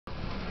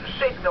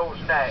signals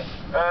net.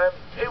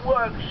 It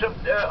works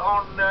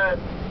on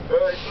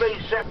Lee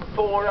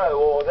 740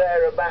 or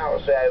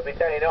thereabouts there, if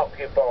it ain't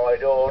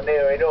occupied or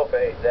near enough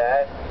it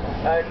there.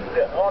 And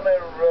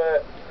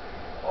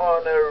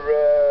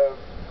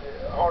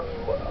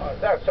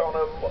that's on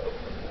a,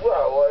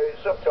 well,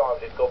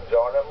 sometimes it comes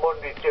on a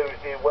Monday,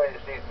 Tuesday,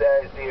 Wednesday,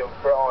 Thursday and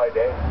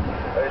Friday.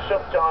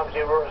 Sometimes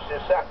it runs to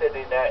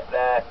Saturday net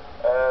there.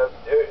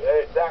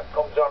 That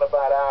comes on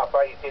about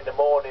 8:30 in the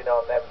morning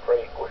on them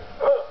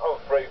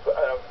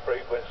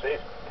frequencies.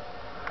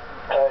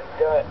 And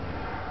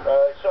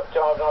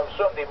sometimes on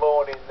Sunday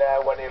morning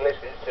there, when he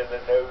listens to the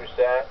news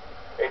there,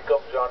 it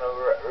comes on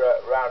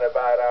around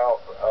about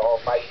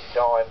 8:30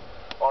 time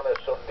on a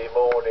Sunday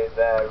morning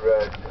there,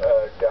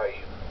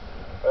 Dave.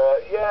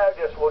 Yeah, I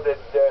just wondered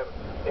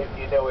if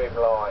you knew him,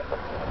 like,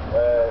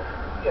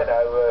 you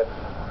know,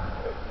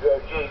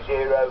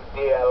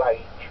 G0DLH,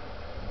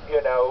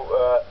 you know,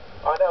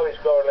 I know he's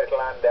got a little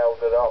handheld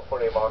that I'll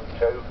put him on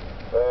to,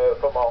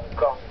 from Hong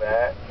Kong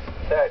there,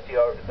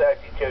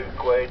 32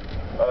 quid,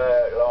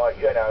 like,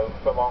 you know,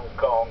 from Hong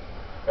Kong,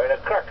 and a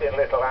cracking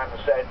little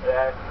handset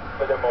there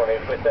for the money,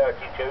 for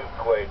 32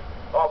 quid.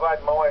 I've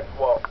had mine,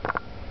 what,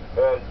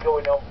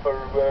 going on for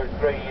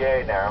 3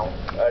 years now,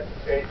 and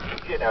it's,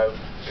 you know,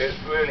 it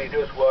really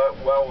does work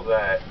well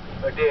there.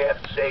 A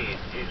DFC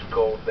is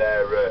called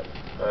their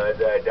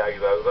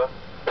Dave, over.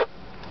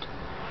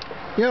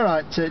 You're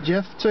right,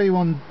 Geoff.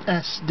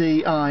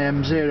 2E1SDI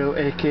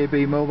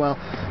M0AKB mobile.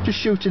 Just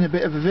shooting a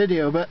bit of a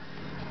video, but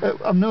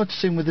I'm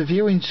noticing with the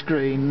viewing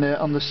screen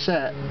on the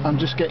set, I'm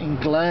just getting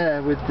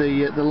glare with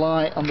the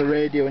light on the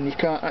radio, and you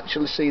can't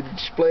actually see the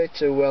display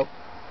too well.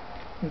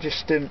 I'm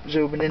just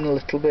zooming in a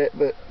little bit,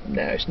 but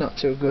no, it's not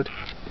too good.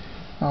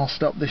 I'll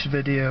stop this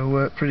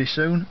video pretty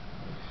soon.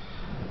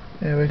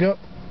 There we go.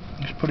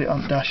 Just put it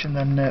on dash and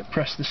then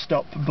press the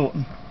stop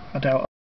button. I doubt